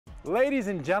Ladies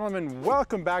and gentlemen,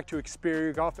 welcome back to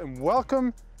Experior Golf, and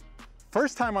welcome,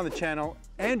 first time on the channel,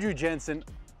 Andrew Jensen,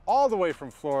 all the way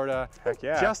from Florida. Heck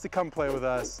yeah. Just to come play with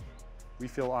us. We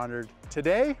feel honored.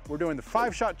 Today, we're doing the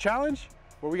 5-shot challenge,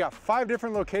 where we got 5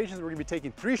 different locations. We're gonna be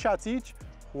taking 3 shots each.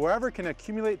 Whoever can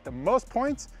accumulate the most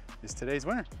points is today's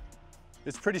winner.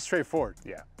 It's pretty straightforward.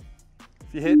 Yeah.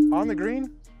 If you hit on the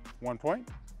green, 1 point.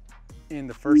 In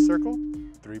the first circle,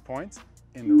 3 points.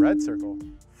 In the red circle,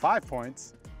 5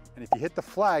 points. And if you hit the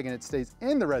flag and it stays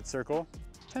in the red circle,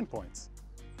 10 points.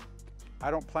 I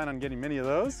don't plan on getting many of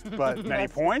those, but Many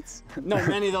points? No,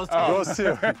 many of those two. those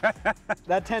two.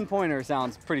 That 10-pointer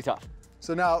sounds pretty tough.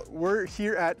 So now we're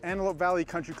here at Antelope Valley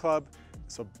Country Club.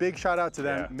 So big shout out to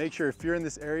them. Yeah. Make sure if you're in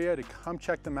this area to come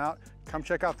check them out, come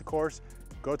check out the course,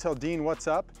 go tell Dean what's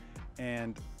up.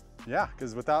 And yeah,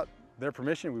 because without their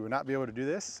permission, we would not be able to do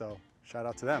this. So shout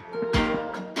out to them.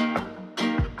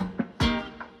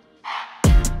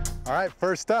 All right,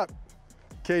 first up,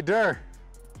 K. Durr.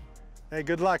 Hey,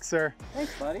 good luck, sir.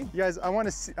 Thanks, buddy. You guys, I want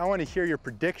to hear your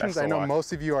predictions. Best I of know luck.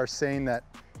 most of you are saying that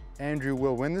Andrew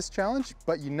will win this challenge,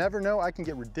 but you never know. I can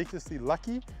get ridiculously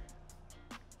lucky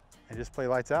and just play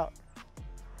lights out.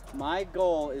 My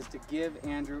goal is to give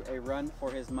Andrew a run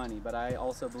for his money, but I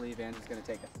also believe Andrew's going to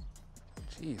take it.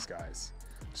 Jeez, guys.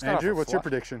 Just got off Andrew, a what's your fly-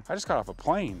 prediction? I just got off a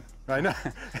plane. I know.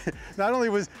 Not only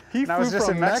was he And I flew was just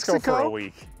from in Mexico for a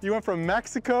week. You went from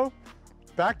Mexico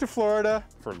back to Florida,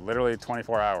 For literally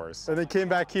 24 hours. and then came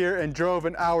back here and drove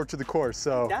an hour to the course.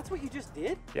 So That's what you just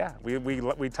did? Yeah,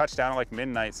 we touched down at like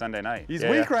midnight Sunday night. he's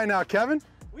Yeah, weak yeah. right now, Kevin.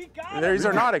 We got These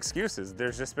are not excuses.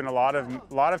 There's just been a lot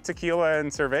of tequila and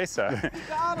cerveza. We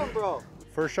got him, bro.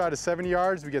 First shot is 70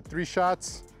 yards. We get 3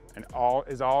 shots. And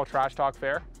is all trash talk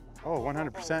fair? Oh,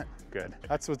 100%. Good.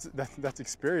 That's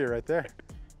Experior right there.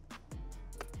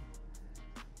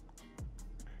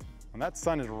 When that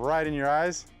sun is right in your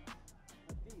eyes.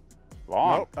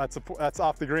 Long. Nope, that's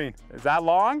off the green. Is that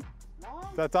long?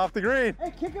 Long? That's off the green.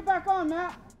 Hey, kick it back on,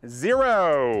 Matt.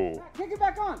 0. Matt, kick it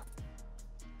back on.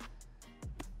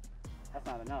 That's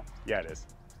not enough. Yeah, it is.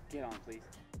 Get on, please.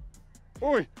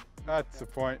 Ooh, that's the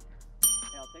point.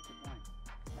 Hey, I'll take the point.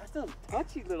 That's a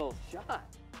touchy little shot.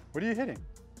 What are you hitting?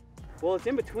 Well, it's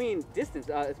in between distance.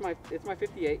 It's my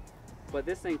 58, but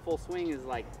this thing full swing is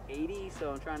like 80,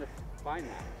 so I'm trying to find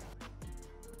that.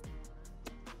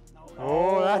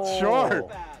 Oh, that's short.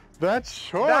 That's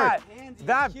short.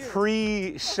 That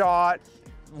pre-shot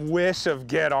wish of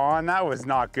get on, that was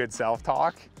not good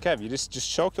self-talk. Kev, you just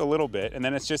choke a little bit, and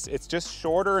then it's just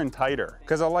shorter and tighter.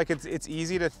 Because it's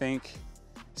easy to think,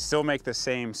 still make the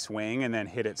same swing and then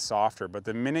hit it softer. But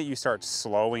the minute you start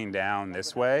slowing down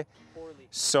this way,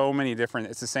 so many different,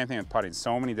 it's the same thing with putting,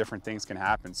 so many different things can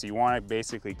happen. So you want to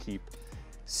basically keep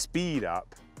speed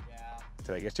up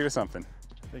till they get you to something.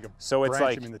 So it's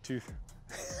like him in the tooth.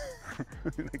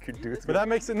 like your tooth. But that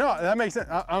makes it, no, that makes it,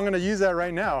 I'm gonna use that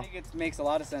right now. I think it makes a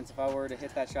lot of sense if I were to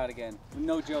hit that shot again.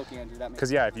 No joke, Andrew, that makes Because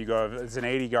yeah, if you go, it's an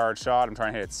 80-yard shot, I'm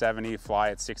trying to hit it 70, fly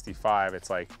at 65, it's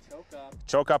like,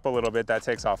 choke up a little bit, that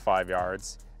takes off 5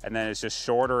 yards, and then it's just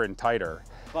shorter and tighter.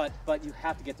 But you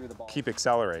have to get through the ball. Keep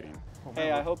accelerating.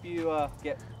 Hey, I hope you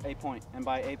get a point, and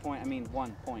by a point, I mean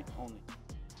 1 point only.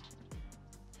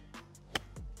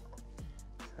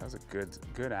 That was a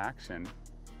good action.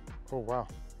 Oh, wow.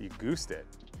 You goosed it.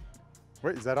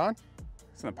 Wait, is that on?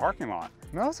 It's in the parking lot.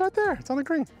 No, it's right there. It's on the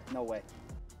green. No way.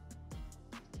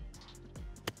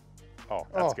 Oh,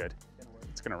 that's Oh. good.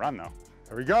 It's gonna run though.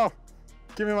 There we go.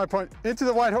 Give me my point. Into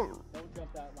the white hole. Don't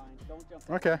jump that line. Don't jump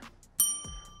that Okay.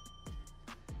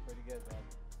 Pretty good, bud.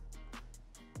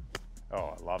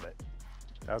 Oh, I love it.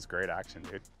 That was great action,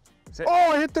 dude.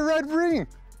 Oh, I hit the red ring.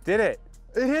 Did it?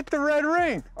 It hit the red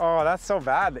ring. Oh, that's so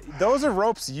bad. Those are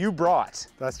ropes you brought.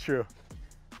 That's true.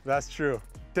 That's true.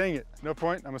 Dang it. No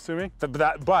point, I'm assuming.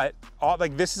 But all,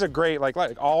 like, this is a great, like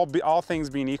all things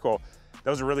being equal, that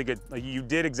was a really good, like, you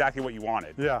did exactly what you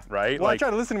wanted. Yeah. Right? Well, like, I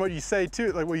try to listen to what you say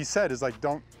too. Like what you said is like,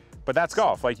 don't. But that's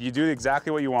golf. Like, you do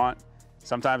exactly what you want.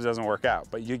 Sometimes it doesn't work out.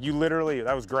 But you literally,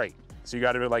 that was great. So you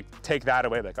got to like take that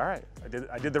away. Like, all right,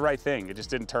 I did the right thing. It just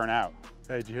didn't turn out.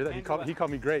 Hey, did you hear that? He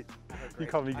called me great. He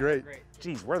called me great.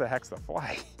 Geez, where the heck's the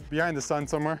flag? Behind the sun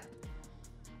somewhere.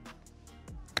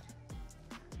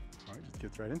 Oh, it just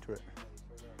gets right into it.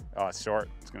 Oh, it's short.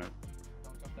 It's gonna.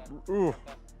 Ooh.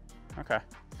 Okay.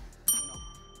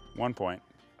 1 point.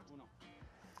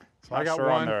 So I got sure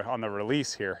one. on the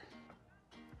release here.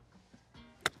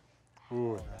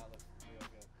 Ooh.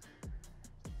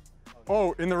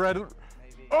 Oh, in the red.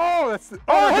 Oh, that's.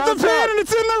 Oh, it hit the pin and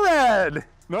it's in the red.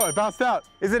 No, it bounced out.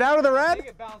 Is it out of the I red? think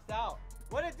it bounced out.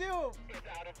 What'd it do? It's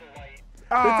out of the white.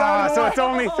 Ah, out of the so white. it's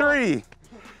only 3.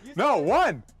 No,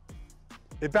 1.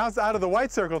 It bounced out of the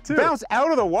white circle too. Bounce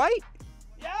out of the white?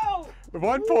 Yo! 1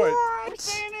 point. We're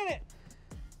staying in it.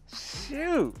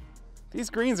 Shoot. These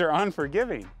greens are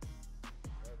unforgiving.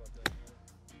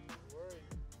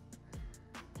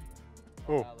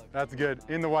 Oh, that's good.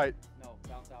 In the white. No,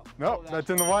 bounce out. Nope, Oh, that's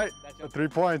in the white. That's 3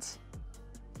 points.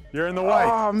 You're in the white.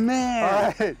 Oh man.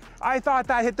 All right. I thought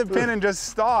that hit the pin and just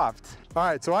stopped. All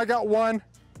right, so I got 1.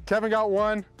 Kevin got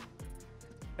 1.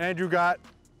 Andrew got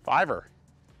 5er.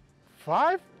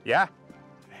 5? Yeah.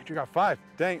 Andrew got 5.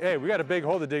 Dang, hey, we got a big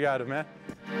hole to dig out of, man.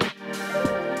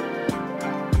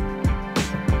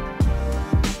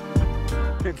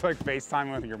 It's like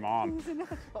FaceTime with your mom.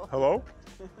 Hello?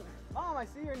 Mom, I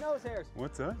see your nose hairs.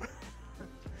 What's that?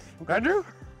 Andrew?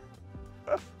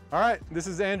 All right, this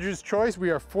is Andrew's choice. We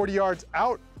are 40 yards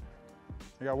out.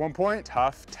 I got 1 point.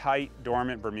 Tough, tight,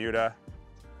 dormant Bermuda.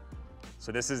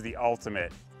 So this is the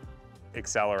ultimate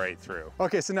accelerate through.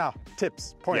 Okay, so now,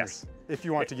 tips, pointers, if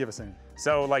you want to give us any.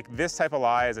 So like this type of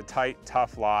lie is a tight,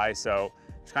 tough lie. So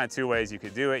there's kind of 2 ways you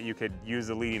could do it. You could use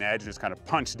the leading edge and just kind of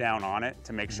punch down on it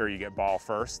to make sure you get ball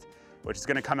first, which is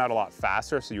gonna come out a lot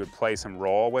faster. So you would play some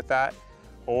roll with that.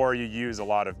 Or you use a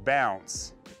lot of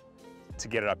bounce to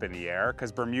get it up in the air.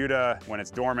 Because Bermuda, when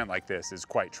it's dormant like this, is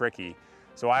quite tricky.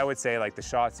 So I would say like the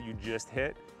shots that you just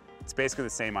hit, it's basically the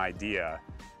same idea.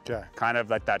 Okay. Kind of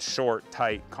like that short,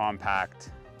 tight,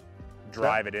 compact,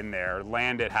 drive it in there,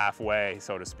 land it halfway,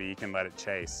 so to speak, and let it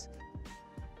chase.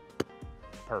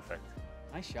 Perfect.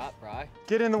 Nice shot, Bri.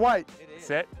 Get in the white. It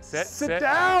is. Sit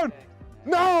down. Okay.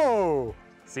 No.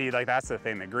 See, like that's the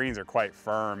thing. The greens are quite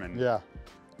firm and Yeah.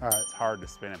 All right. it's hard to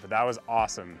spin it, but that was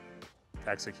awesome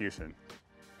execution.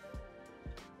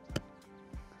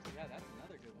 Yeah, that's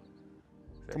another good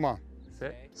one. Come on.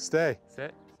 Sit, Stay.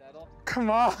 sit. Settle. Come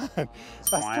on. It's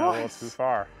flying a little too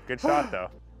far. Good shot though.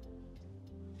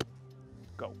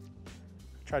 Go.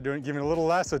 Try doing, giving it a little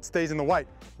less so it stays in the white.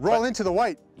 Roll into the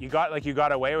white. You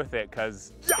got away with it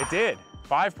because it did.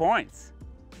 5 points.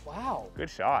 Wow. Good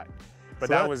shot. But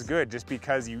So that was that's- good just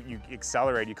because you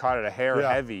accelerated. You caught it a hair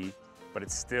Yeah. heavy, but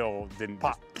it still didn't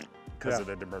Pop. because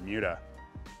Yeah. of the Bermuda.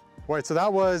 Wait, so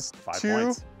that was 5 2.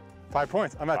 points. 5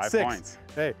 points. I'm at 5 6. points.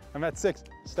 Hey, I'm at 6.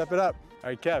 Step it up. All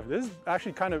right, Kev, this is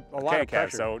actually kind of a lot Okay, of Kev,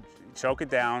 pressure. so choke it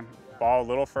down, ball a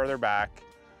little further back,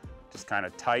 just kind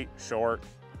of tight, short,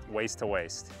 waist to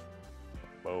waist.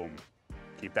 Boom.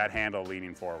 Keep that handle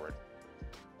leaning forward.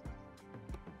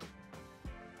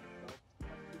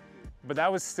 But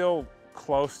that was still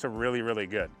close to really, really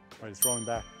good. Wait, it's rolling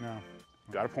back. No.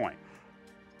 Got a point.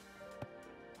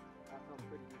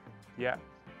 Yeah.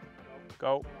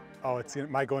 Go. Oh, it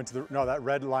might go into the, no, that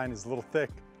red line is a little thick.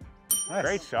 Nice.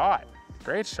 Great shot.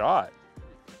 Great shot.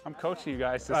 I'm coaching you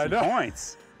guys to I some know.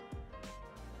 points.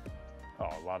 Oh,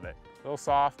 love it. A little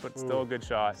soft, but still a good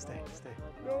shot. Stay.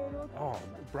 Oh,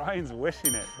 Brian's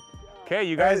wishing it. Okay,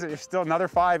 you guys are still another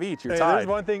 5 each. You're Hey, tied. there's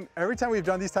one thing. Every time we've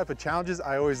done these type of challenges,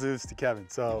 I always lose to Kevin.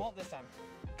 So Won't this time.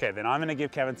 Okay, then I'm gonna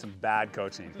give Kevin some bad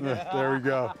coaching. there we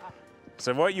go.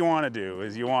 So what you wanna do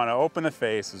is you wanna open the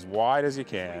face as wide as you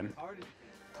can,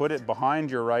 put it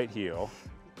behind your right heel.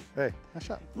 Hey, nice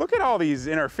shot. Look at all these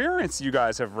interference you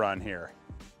guys have run here.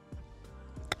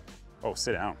 Oh,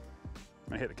 sit down. I'm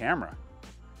gonna hit the camera.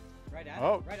 Right at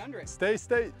Oh. it. Right under it. Stay.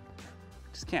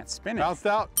 Just can't spin it. Bounced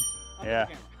out. Under Yeah.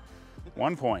 the camera.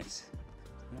 1 point.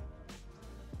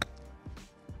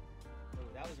 Oh,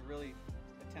 that was a really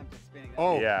attempt at spinning. That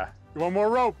Oh, Yeah. one more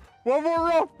rope. One more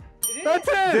rope. It That's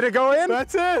is. it. Did it go in?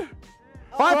 That's it.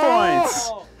 5 points.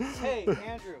 Oh, hey,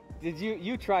 Andrew. Did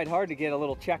you tried hard to get a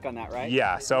little check on that, right?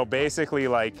 Yeah, so basically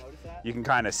like Notice that? you can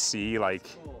kind of see like,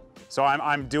 Cool. so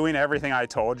I'm doing everything I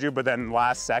told you, but then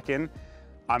last second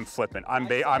I'm flipping. I'm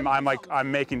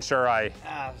making sure Ah,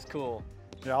 that was cool.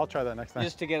 Yeah, I'll try that next time.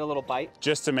 Just to get a little bite.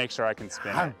 just to make sure I can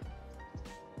spin it.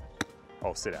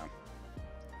 Oh, sit down.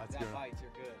 That's That good. bites, you're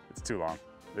good. It's too long.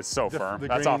 It's so The- firm. the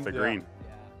That's green, off the yeah. green.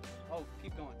 Yeah. Oh,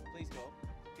 keep going. Please go.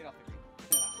 Get off the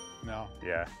green. Yeah. No.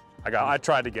 Yeah. I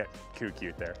tried to get cute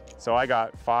there. So I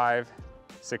got 5,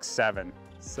 6, 7.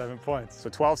 7 points. So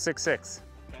 12, 6, 6.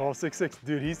 12-6-6.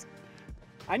 Dude, he's.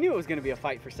 I knew it was going to be a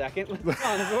fight for second. Let's be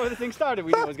honest, before the thing started,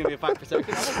 we knew it was going to be a fight for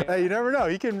second. Okay. Hey, you never know.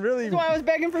 He can really. That's why I was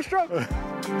begging for stroke.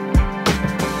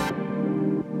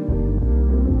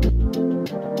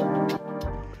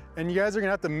 And you guys are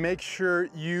gonna have to make sure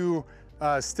you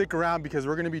stick around because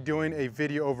we're gonna be doing a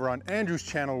video over on Andrew's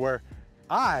channel where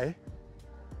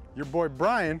your boy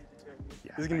Brian,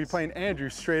 is gonna be playing Andrew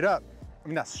straight up. I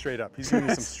mean, not straight up, he's giving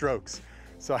me some strokes.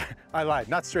 So I lied,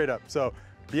 not straight up. So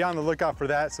be on the lookout for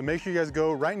that. So make sure you guys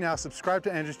go right now, subscribe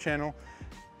to Andrew's channel,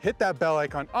 hit that bell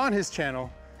icon on his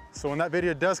channel. So when that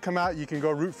video does come out, you can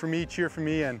go root for me, cheer for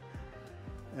me, and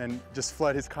and just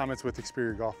flood his comments with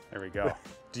Experior golf. There we go.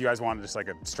 Do you guys want just like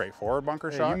a straightforward bunker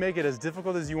Hey, shot? you make it as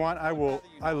difficult as you want.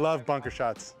 I love bunker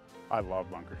shots. I love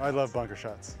bunker shots. I love bunker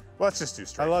shots. Let's just do I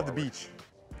straightforward. love the beach.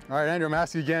 All right, Andrew, I'm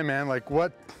asking you again, man. Like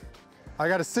what? I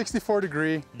got a 64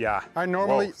 degree. Yeah. I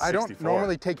don't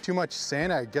normally take too much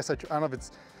sand. I guess I don't know if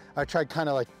it's, I tried kind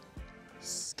of like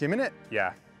skimming it.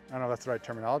 Yeah. I don't know if that's the right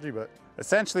terminology, but.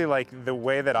 Essentially, like the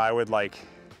way that I would like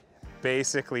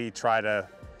basically try to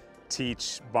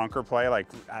teach bunker play like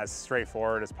as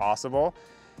straightforward as possible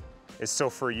is, so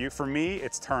for me,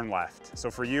 it's turn left.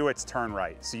 So for you, it's turn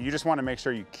right. So you just want to make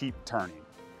sure you keep turning.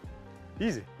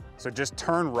 Easy. So just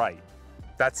turn right.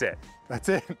 That's it. That's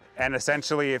it. And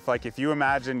essentially, if you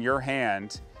imagine your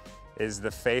hand is the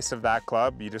face of that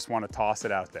club, you just want to toss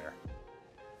it out there.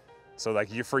 So like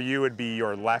for you would be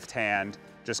your left hand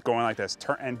just going like this,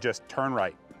 just turn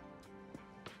right.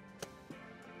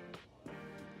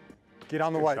 Get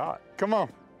on the Good white. shot. Come on.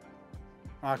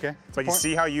 Okay. But you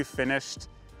see how you finished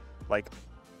like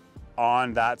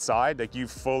on that side? Like you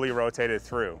fully rotated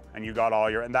through and you got all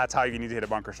your, and that's how you need to hit a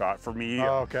bunker shot. For me,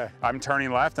 Oh, okay. I'm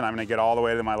turning left and I'm gonna get all the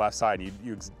way to my left side. And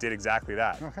you did exactly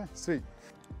that. Okay, sweet.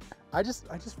 I just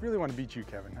really want to beat you,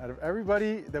 Kevin. Out of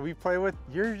everybody that we play with,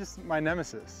 you're just my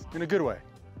nemesis in a good way.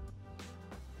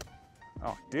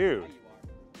 Oh, dude.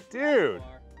 Dude.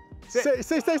 Stay.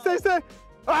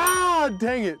 Ah,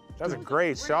 dang it. That was a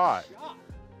great shot.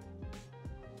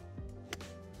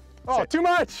 Oh, too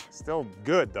much. Still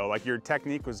good though, like your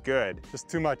technique was good. Just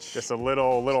too much. Just a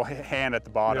little hand at the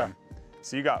bottom. Yeah.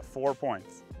 So you got 4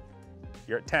 points.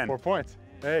 You're at 10. 4 points.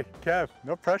 Hey, Kev,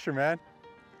 no pressure, man.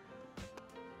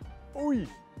 Ooh.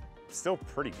 Still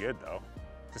pretty good though.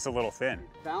 Just a little thin.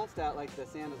 Bounced out like the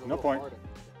sand is a No little point. harder.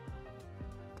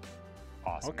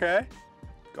 Awesome. Okay.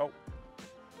 Go.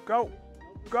 Go.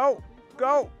 Go.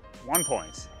 Go. 1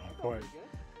 point. 1 point.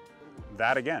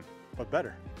 That again. But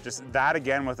better. Just that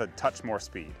again with a touch more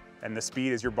speed. And the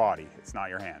speed is your body, it's not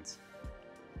your hands.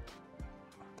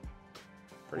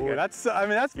 Pretty good. That's You're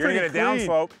gonna pretty get a down clean.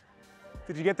 slope.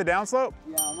 Did you get the down slope?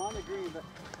 Yeah, I'm on the green, but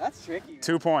that's tricky.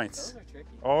 2 points. Those are tricky.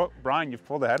 Oh, Brian, you've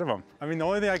pulled ahead of him. I mean, the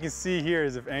only thing I can see here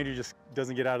is if Andrew just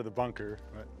doesn't get out of the bunker.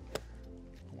 But,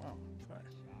 wow.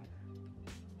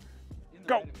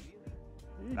 Go.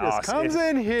 He just comes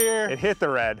in here. It hit the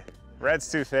red. Red's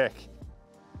too thick.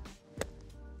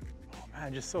 Oh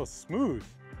man, just so smooth.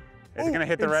 It's gonna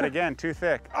hit the red again, too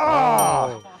thick.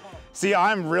 Oh. See,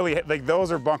 I'm really, like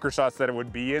those are bunker shots that it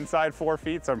would be inside 4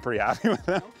 feet, so I'm pretty happy with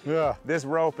them. Yeah. This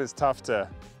rope is tough to.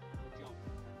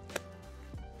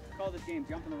 Call this game,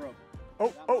 jump in the rope.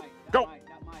 Oh, go.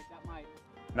 That might.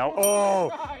 No.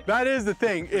 Oh, that is the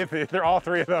thing. If They're all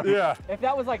 3 of them. yeah. If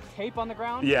that was like tape on the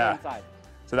ground, Yeah. inside.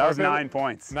 So that was 9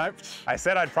 points. Not, I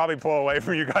said I'd probably pull away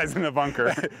from you guys in the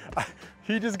bunker.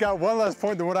 he just got 1 less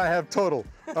point than what I have total.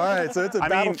 All right, so it's a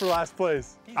battle for last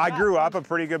place. I grew up a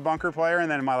pretty good bunker player,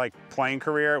 and then in my playing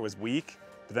career, it was weak.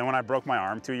 But then when I broke my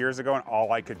arm 2 years ago, and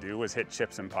all I could do was hit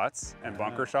chips and putts and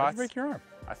bunker shots, How'd you break your arm?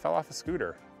 I fell off a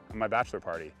scooter at my bachelor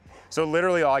party. So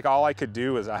literally, like all I could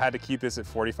do was I had to keep this at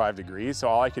 45 degrees. So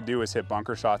all I could do was hit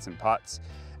bunker shots and putts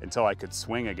until I could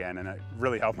swing again, and it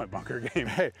really helped my bunker game.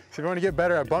 Hey, so if you want to get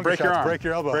better at bunker shots, break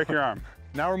your elbow. Break your arm.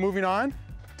 Now we're moving on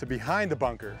to behind the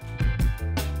bunker.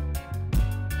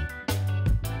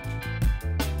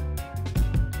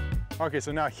 Okay,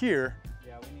 so now here.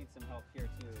 Yeah, we need some help here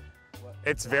too.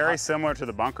 It's very similar to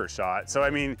the bunker shot. So I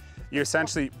mean, you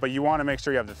essentially, but you want to make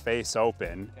sure you have the face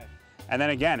open. Okay. And then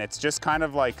again, it's just kind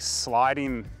of like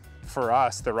sliding for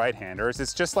us, the right-handers.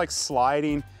 It's just like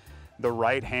sliding the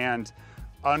right hand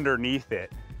underneath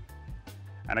it.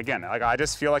 And again, like I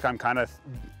just feel like I'm kind of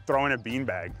throwing a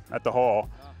beanbag at the hole.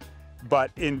 But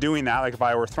in doing that, like if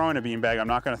I were throwing a beanbag, I'm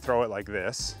not gonna throw it like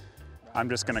this. I'm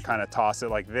just gonna kind of toss it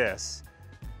like this.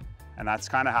 And that's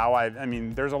kind of how I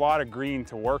mean, there's a lot of green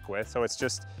to work with. So it's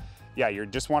just, yeah, you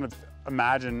just want to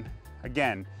imagine,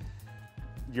 again,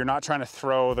 you're not trying to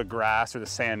throw the grass or the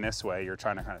sand this way. You're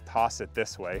trying to kind of toss it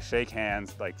this way, shake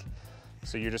hands, like,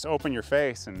 so you just open your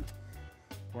face and.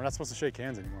 We're not supposed to shake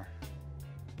hands anymore.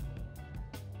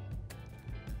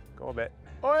 Go a bit.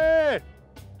 Oi!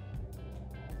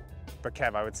 But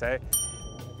Kev, I would say,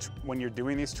 when you're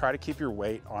doing these, try to keep your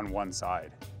weight on one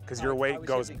side, because your weight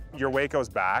goes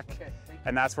back, Okay,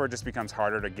 and that's where it just becomes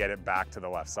harder to get it back to the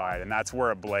left side, and that's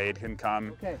where a blade can come.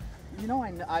 Okay, you know,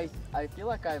 I feel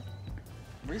like I've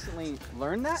recently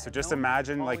learned that. So just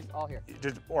imagine all here.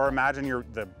 or imagine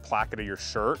the placket of your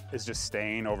shirt is just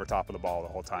staying over top of the ball the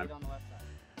whole time. On the left side.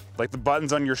 Like the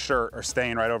buttons on your shirt are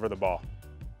staying right over the ball.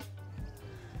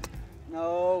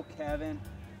 No, Kevin.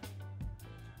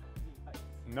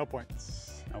 No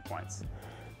points. No points.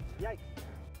 Yikes.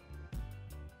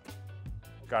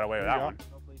 Got away with There that you one.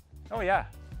 Go, please. Oh yeah,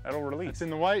 that'll release. It's in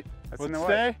the white. That's Let's in the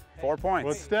stay. white. 4 points.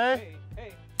 Let's stay.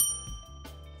 Hey.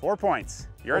 4 points.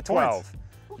 You're at 4 12.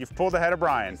 You've pulled ahead of You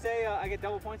Brian. say I get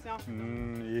double points now?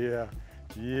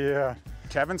 Yeah.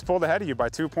 Kevin's pulled ahead of you by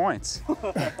 2 points.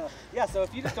 Yeah, so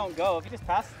if you just don't go, if you just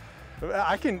pass.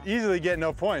 I can easily get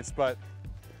no points, but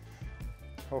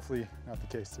hopefully not the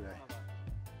case today.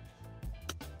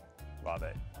 Love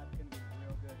it. That's gonna be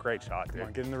real good. Great shot, Come on,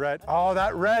 dude. get in the red. Oh,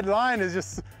 that red line is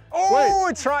just, Oh,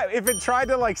 wait. if it tried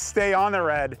to like stay on the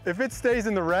red. If it stays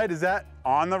in the red, is that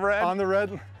On the red? on the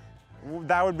red?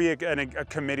 That would be a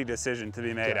committee decision to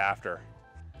be made Yeah. after.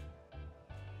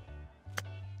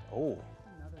 Oh, Another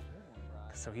good one,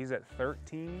 Brian. so he's at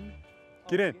 13.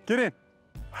 Get in, get in.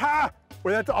 Ha!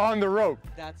 Wait, that's on the rope.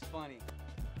 That's funny.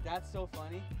 That's so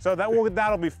funny. So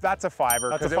that's a fiver.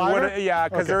 That's a 'cause it fiver? would- Yeah,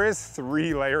 because Okay. there is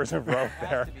 3 layers of rope Has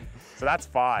there. to be. So that's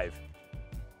 5.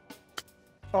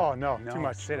 Oh no, No, too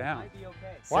much. sit down. Might be okay.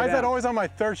 Why Sit is that down. always on my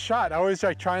third shot? I always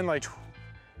like try and like,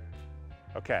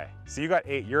 Okay, so you got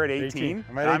 8. You're at 18.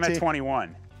 I'm at and I'm 18. at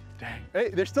 21. dang. Hey,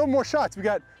 there's still more shots. We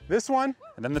got this one,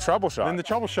 And then the trouble shot. then the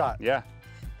trouble shot. Yeah,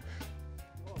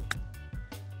 Whoa. Oh,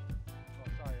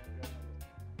 sorry.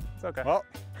 it's okay.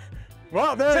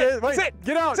 Well, there Sit, it is. Wait, sit,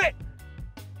 get out. Sit.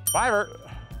 Fiver.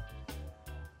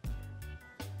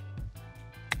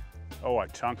 Oh, I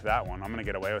chunked that one. I'm gonna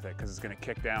get away with it because it's gonna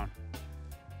kick down.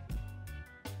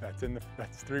 That's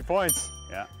 3 points.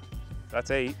 Yeah,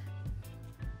 that's 8.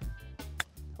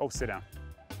 Oh, sit down.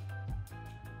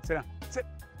 Sit down.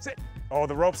 Sit. Oh,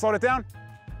 the rope slowed it down.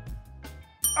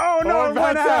 Oh no, it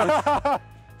went out.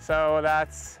 So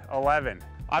that's 11.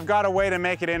 I've got a way to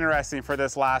make it interesting for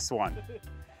this last one.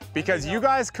 Because you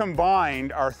guys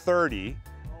combined are 30.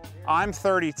 I'm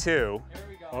 32. Here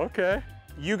we go. Okay.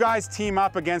 You guys team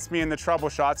up against me in the trouble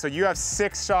shot, so you have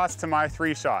 6 shots to my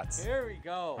 3 shots. Here we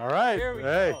go. All right. Here we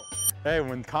Hey. go. Hey,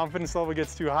 when confidence level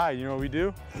gets too high, you know what we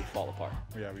do? We fall apart.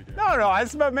 Yeah, we do. No,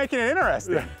 it's about making it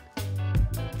interesting.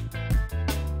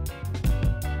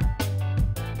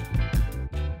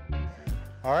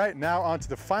 All right, now on to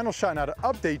the final shot. Now to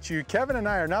update you, Kevin and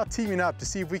I are now teaming up to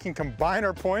see if we can combine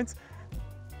our points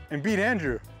and beat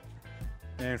Andrew.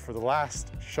 And for the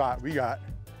last shot, we got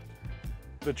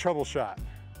the trouble shot.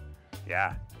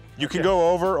 Yeah. You can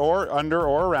go over or under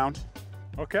or around.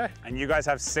 Okay. And you guys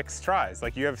have 6 tries.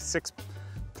 Like you have 6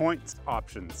 point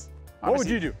options. What would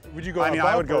Obviously- you do? Would you go I mean,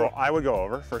 above I would go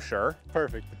over for sure.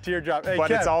 Perfect. The teardrop. Hey,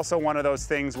 But Kev. it's also one of those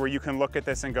things where you can look at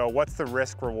this and go, what's the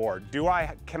risk reward?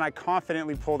 Can I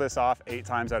confidently pull this off 8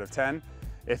 times out of 10?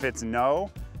 If it's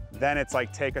no, then it's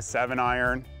like take a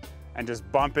 7-iron and just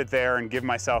bump it there and give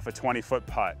myself a 20-foot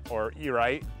putt, or you're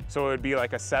right? So it would be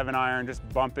like a 7-iron, just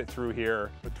bump it through here.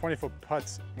 But 20-foot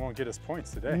putts won't get us points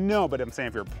today. No, but I'm saying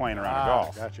if you're playing around a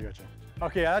golf. Gotcha.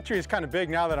 Okay, that tree is kind of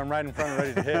big now that I'm right in front and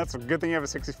ready to hit. That's a good thing you have a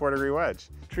 64-degree wedge.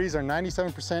 Trees are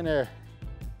 97% air.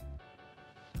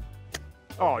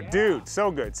 Oh, dude,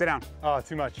 so good. Sit down. Oh,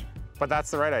 too much. But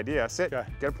that's the right idea. Sit, Okay.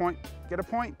 get a point, get a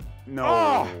point. No.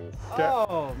 Oh! Okay.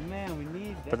 Oh man, we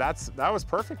need that. But that was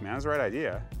perfect, man. That was the right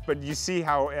idea. But you see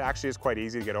how it actually is quite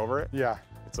easy to get over it? Yeah.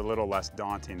 It's a little less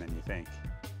daunting than you think.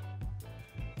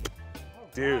 Oh,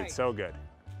 Dude, right. so good.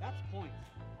 That's points.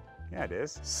 Yeah, it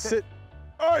is. Sit.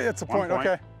 Oh, yeah, it's a 1 point. point.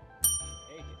 Okay.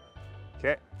 Take it.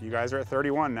 Okay, you guys are at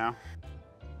 31 now.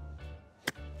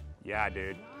 Yeah,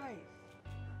 dude. Nice.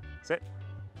 Sit,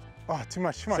 Oh, too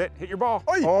much. Come on. sit, hit your ball.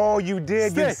 Oi. Oh, you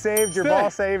did. Stay, You saved your stay. ball,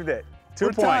 saved it. 2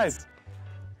 We're points.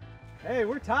 tied. Hey,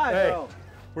 we're tied, Hey. bro.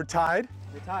 We're tied.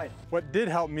 We're tied. What did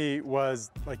help me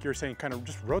was, like you're saying, kind of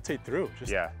just rotate through.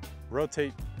 Just Yeah.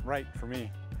 rotate right for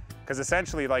me. Because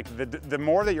essentially, like the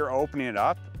more that you're opening it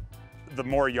up, the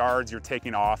more yards you're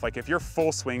taking off. Like if your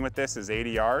full swing with this is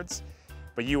 80 yards,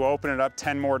 but you open it up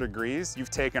 10 more degrees, you've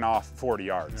taken off 40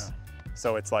 yards.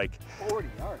 So it's like, 40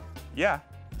 yards. yeah.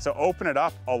 So open it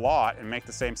up a lot and make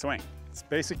the same swing. It's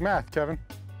basic math, Kevin.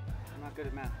 I'm not good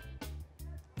at math.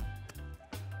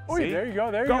 Oh, See? there you go.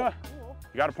 There you Go. go. Cool.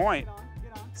 You got a point. Get on,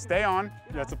 get on. Stay on.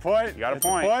 That's a point. You got a That's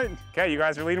point. Okay, you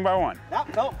guys are leading by 1.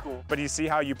 That felt cool. But you see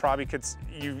how you probably could,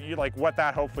 you like what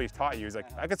that hopefully taught you is like,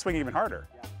 I could swing even harder.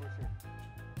 Yeah, for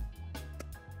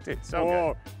sure. Dude, so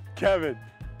Oh, Kevin.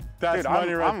 That's good. Dude,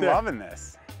 money right I'm there. loving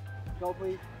this. Go,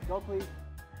 please. Go, please.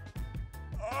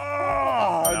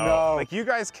 Oh, no. Like you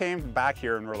guys came back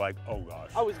here and were like, oh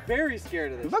gosh. I was very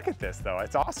scared of this. Look at this though,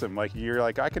 it's awesome. Like you're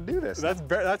like, I could do this.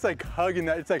 That's like hugging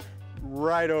that. It's like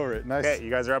right over it. Nice. Okay, you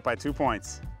guys are up by 2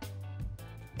 points.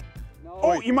 No.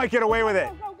 Oh, you might get away with it.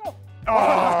 Go, go, go.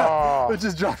 Oh! It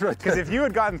just dropped right Because there. if you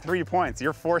had gotten 3 points,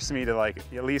 you're forcing me to like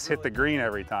at least hit the green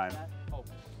every time. Oh.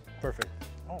 Perfect.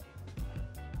 I mean,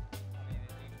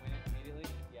 if you win it immediately.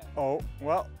 Oh,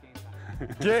 well.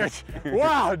 Garrett,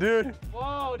 wow, dude.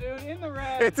 Whoa, dude, in the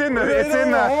red. It's in the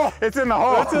hole.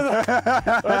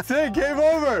 That's it, game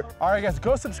over. All right, guys,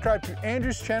 go subscribe to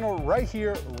Andrew's channel right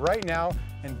here, right now,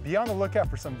 and be on the lookout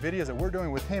for some videos that we're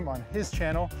doing with him on his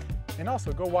channel. And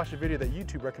also go watch the video that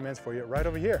YouTube recommends for you right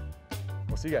over here.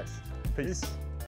 We'll see you guys. Peace.